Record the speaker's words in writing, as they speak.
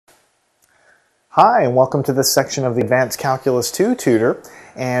Hi, and welcome to this section of the Advanced Calculus 2 tutor.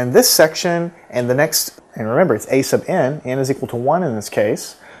 And this section and the next, and remember it's a sub n is equal to 1 in this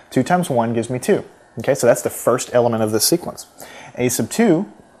case. 2 times 1 gives me 2. Okay, so that's the first element of this sequence. A sub 2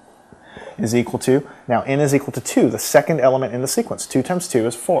 is equal to, now n is equal to 2, the second element in the sequence. 2 times 2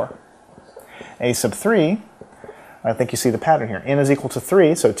 is 4. A sub 3, I think you see the pattern here. N is equal to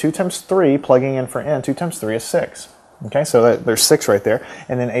 3, so 2 times 3, plugging in for n, 2 times 3 is 6. Okay, so there's 6 right there.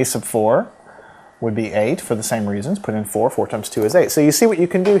 And then a sub 4 would be 8 for the same reasons. Put in 4. 4 times 2 is 8. So you see what you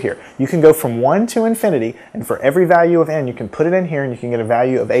can do here. You can go from 1 to infinity, and for every value of n, you can put it in here, and you can get a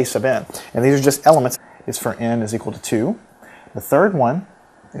value of a sub n. And these are just elements. It's for n is equal to 2. The third one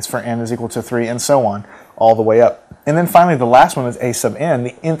is for n is equal to 3, and so on, all the way up. And then finally, the last one is a sub n,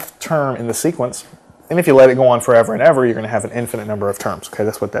 the nth term in the sequence. And if you let it go on forever and ever, you're going to have an infinite number of terms. Okay,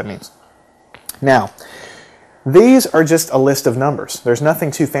 that's what that means. Now, these are just a list of numbers. There's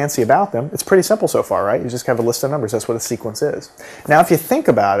nothing too fancy about them. It's pretty simple so far, right? You just have a list of numbers. That's what a sequence is. Now, if you think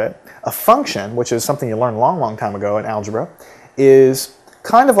about it, a function, which is something you learned a long, long time ago in algebra, is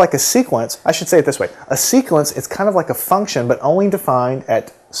kind of like a sequence. I should say it this way. A sequence is kind of like a function, but only defined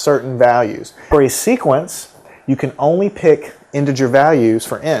at certain values. For a sequence, you can only pick integer values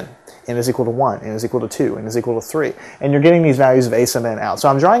for n. N is equal to 1, n is equal to 2, n is equal to 3. And you're getting these values of a sub n out. So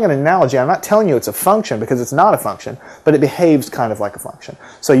I'm drawing an analogy. I'm not telling you it's a function because it's not a function, but it behaves kind of like a function.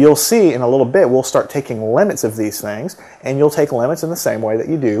 So you'll see in a little bit we'll start taking limits of these things, and you'll take limits in the same way that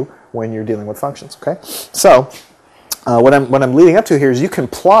you do when you're dealing with functions. Okay? So what I'm leading up to here is you can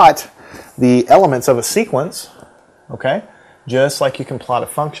plot the elements of a sequence, okay, just like you can plot a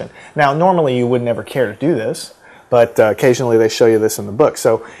function. Now normally you would never care to do this, but occasionally they show you this in the book.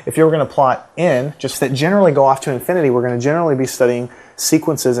 So if you were going to plot n, just that generally go off to infinity, we're going to generally be studying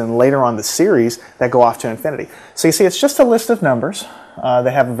sequences and later on the series that go off to infinity. So you see it's just a list of numbers.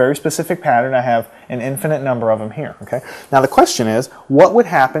 They have a very specific pattern. I have an infinite number of them here. Okay. Now the question is, what would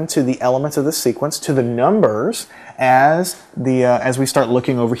happen to the elements of the sequence, to the numbers, as we start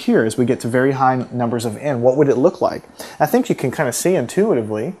looking over here, as we get to very high numbers of n? What would it look like? I think you can kind of see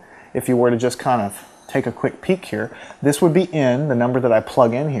intuitively, if you were to just kind of take a quick peek here. This would be n, the number that I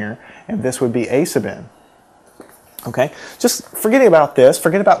plug in here, and this would be a sub n. Okay, just forgetting about this,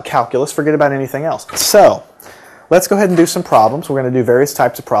 forget about calculus, forget about anything else. So let's go ahead and do some problems. We're going to do various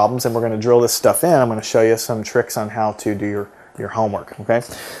types of problems, and we're going to drill this stuff in. I'm going to show you some tricks on how to do your homework. Okay,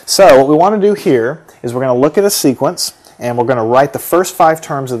 so what we want to do here is we're going to look at a sequence, and we're going to write the first 5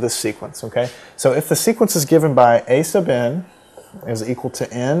 terms of this sequence. Okay, so if the sequence is given by a sub n is equal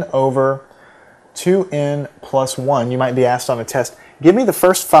to n over 2n plus 1, you might be asked on a test, give me the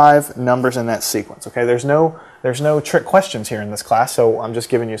first 5 numbers in that sequence. Okay, there's no trick questions here in this class, so I'm just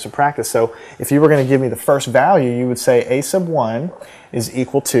giving you some practice. So if you were going to give me the first value, you would say a sub 1 is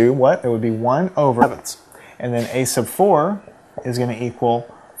equal to what? It would be 1 over 7. And then a sub 4 is going to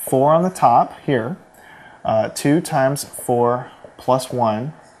equal 4 on the top here. 2 times 4 plus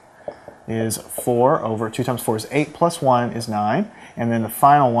 1 is 4 over 2 times 4 is 8 plus 1 is 9. And then the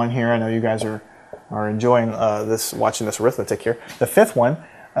final one here, I know you guys are enjoying watching this arithmetic here. The fifth one,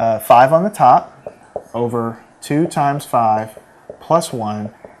 5 on the top over 2 times 5 plus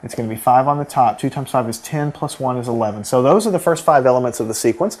 1. It's going to be 5 on the top. 2 times 5 is 10 plus 1 is 11. So those are the first 5 elements of the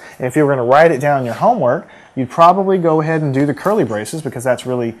sequence. And if you were going to write it down in your homework, you'd probably go ahead and do the curly braces because that's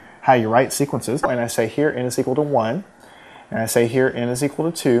really how you write sequences. And I say here n is equal to 1. And I say here n is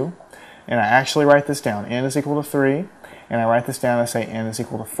equal to 2. And I actually write this down. N is equal to 3. And I write this down and I say n is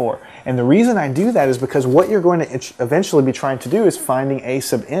equal to 4. And the reason I do that is because what you're going to eventually be trying to do is finding a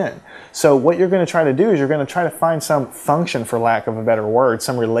sub n. So what you're going to try to do is you're going to try to find some function, for lack of a better word,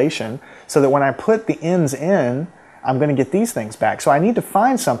 some relation, so that when I put the n's in, I'm going to get these things back. So I need to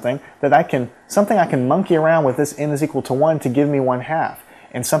find something that I can monkey around with this n is equal to 1 to give me 1/2.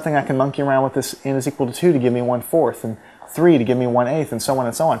 And something I can monkey around with this n is equal to 2 to give me 1/4. And 3 to give me 1/8, and so on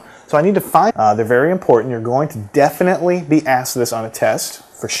and so on. So I need to find, they're very important. You're going to definitely be asked this on a test,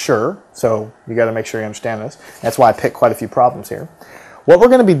 for sure. So you got to make sure you understand this. That's why I picked quite a few problems here. What we're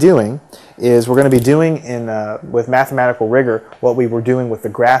going to be doing is we're going to be doing with mathematical rigor what we were doing with the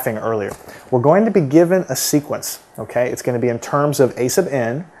graphing earlier. We're going to be given a sequence, okay? It's going to be in terms of a sub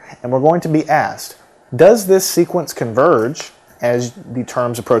n, and we're going to be asked, does this sequence converge as the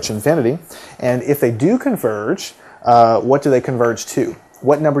terms approach infinity? And if they do converge, what do they converge to?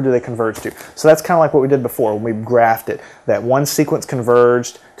 What number do they converge to? So that's kind of like what we did before when we graphed it. That one sequence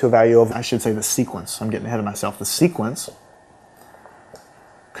converged to a value of, I should say the sequence. I'm getting ahead of myself. The sequence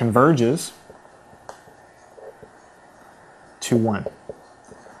converges to 1.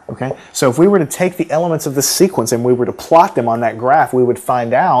 Okay, so if we were to take the elements of the sequence and we were to plot them on that graph, we would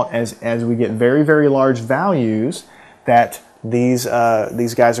find out as we get very, very large values that these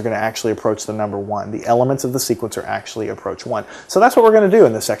guys are going to actually approach the number 1. The elements of the sequence are actually approach 1. So that's what we're going to do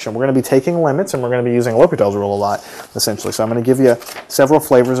in this section. We're going to be taking limits and we're going to be using L'Hopital's rule a lot, essentially. So I'm going to give you several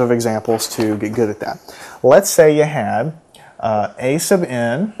flavors of examples to get good at that. Let's say you had a sub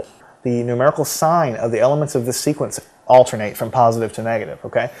n, the numerical sign of the elements of this sequence alternate from positive to negative,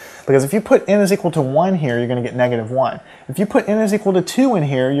 okay? Because if you put n is equal to 1 here, you're going to get negative 1. If you put n is equal to 2 in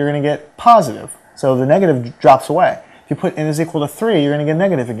here, you're going to get positive. So the negative drops away. If you put n is equal to 3, you're going to get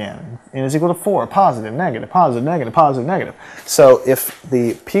negative again. N is equal to 4, positive, negative, positive, negative, positive, negative. So if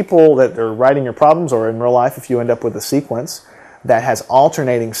the people that are writing your problems, or in real life, if you end up with a sequence that has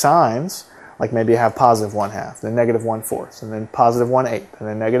alternating signs, like maybe you have positive 1/2, then negative 1/4, and then positive 1/8, and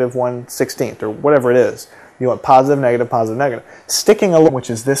then negative 1/16, or whatever it is. You want positive, negative, positive, negative. Sticking a limit, which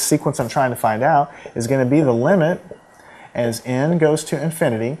is this sequence I'm trying to find out, is going to be the limit as n goes to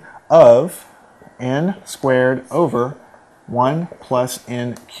infinity of n squared over 1 plus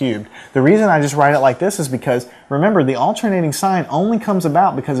n cubed. The reason I just write it like this is because, remember, the alternating sign only comes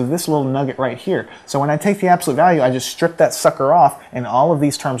about because of this little nugget right here. So when I take the absolute value, I just strip that sucker off, and all of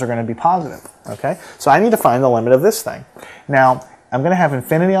these terms are going to be positive. Okay? So I need to find the limit of this thing. Now, I'm going to have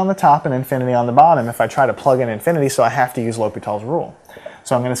infinity on the top and infinity on the bottom if I try to plug in infinity, so I have to use L'Hopital's rule.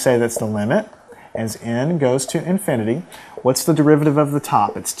 So I'm going to say that's the limit as n goes to infinity. What's the derivative of the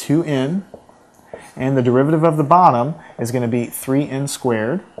top? It's 2n. And the derivative of the bottom is going to be 3n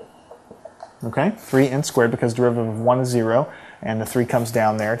squared. Okay, 3n squared, because derivative of 1 is 0, and the 3 comes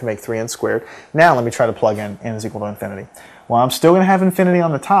down there to make 3n squared. Now let me try to plug in n is equal to infinity. Well, I'm still going to have infinity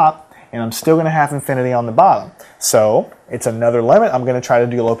on the top, and I'm still going to have infinity on the bottom. So it's another limit. I'm going to try to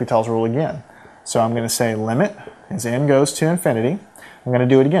do L'Hopital's rule again. So I'm going to say limit as n goes to infinity. I'm going to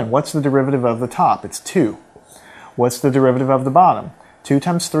do it again. What's the derivative of the top? It's 2. What's the derivative of the bottom? 2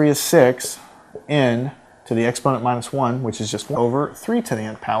 times 3 is 6. N to the exponent minus 1, which is just 1 over 3 to the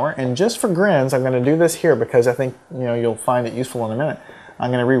nth power. And just for grins, I'm going to do this here because I think you'll find it useful in a minute.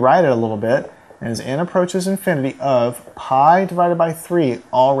 I'm going to rewrite it a little bit as n approaches infinity of pi divided by 3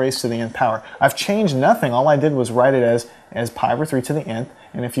 all raised to the nth power. I've changed nothing. All I did was write it as pi over 3 to the nth.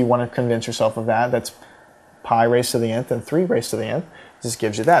 And if you want to convince yourself of that, that's pi raised to the nth and 3 raised to the nth. Just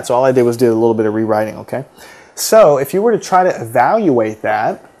gives you that. So all I did was do a little bit of rewriting, okay? So if you were to try to evaluate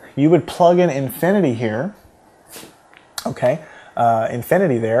that, you would plug in infinity here, okay,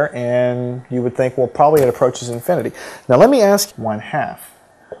 infinity there, and you would think, well, probably it approaches infinity. Now let me ask 1/2,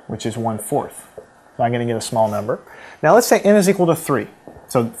 which is 1/4. So I'm going to get a small number. Now let's say n is equal to 3.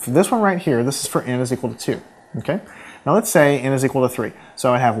 So for this one right here, this is for n is equal to 2, okay? Now let's say n is equal to 3.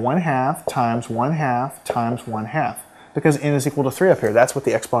 So I have 1/2 times 1/2 times 1/2, because n is equal to 3 up here. That's what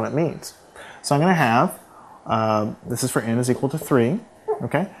the exponent means. So I'm going to have, this is for n is equal to 3.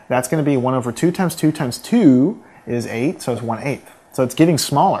 Okay, that's going to be 1 over 2 times 2 times 2 is 8, so it's 1/8. So it's getting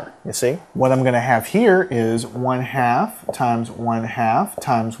smaller, you see. What I'm going to have here is 1/2 times 1/2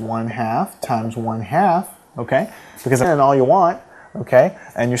 times 1/2 times 1/2, okay? Because that's all you want, okay?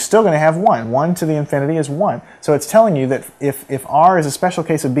 And you're still going to have 1. 1 to the infinity is 1. So it's telling you that if r is a special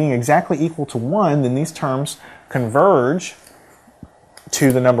case of being exactly equal to 1, then these terms converge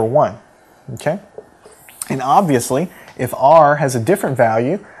to the number 1, okay? And obviously, if r has a different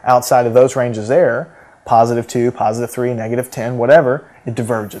value outside of those ranges there, positive 2, positive 3, negative 10, whatever, it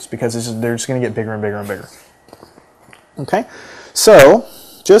diverges because they're just going to get bigger and bigger and bigger. Okay, so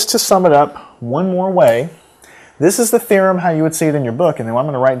just to sum it up one more way, this is the theorem how you would see it in your book, and then what I'm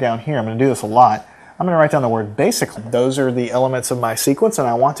going to write down here, I'm going to do this a lot, I'm going to write down the word basically. Those are the elements of my sequence, and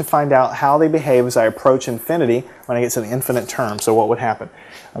I want to find out how they behave as I approach infinity when I get to the infinite term. So what would happen?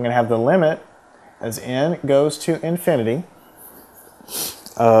 I'm going to have the limit as n goes to infinity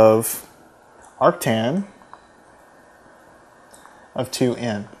of arctan of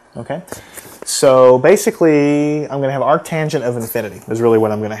 2n, okay? So basically, I'm going to have arctangent of infinity is really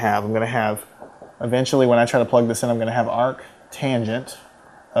what I'm going to have. I'm going to have, eventually when I try to plug this in, I'm going to have arctangent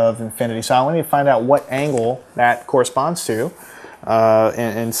of infinity. So I want to find out what angle that corresponds to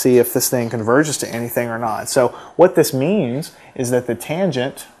and see if this thing converges to anything or not. So what this means is that the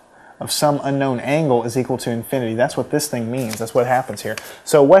tangent of some unknown angle is equal to infinity. That's what this thing means. That's what happens here.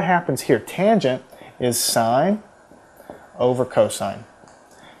 So what happens here? Tangent is sine over cosine.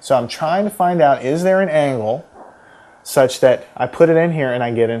 So I'm trying to find out, is there an angle such that I put it in here and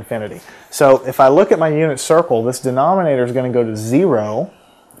I get infinity. So if I look at my unit circle, this denominator is going to go to 0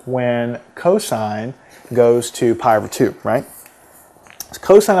 when cosine goes to pi over 2, right? So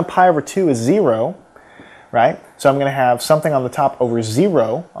cosine of pi over 2 is 0, right? So I'm going to have something on the top over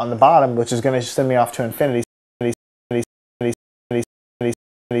 0 on the bottom, which is going to send me off to infinity.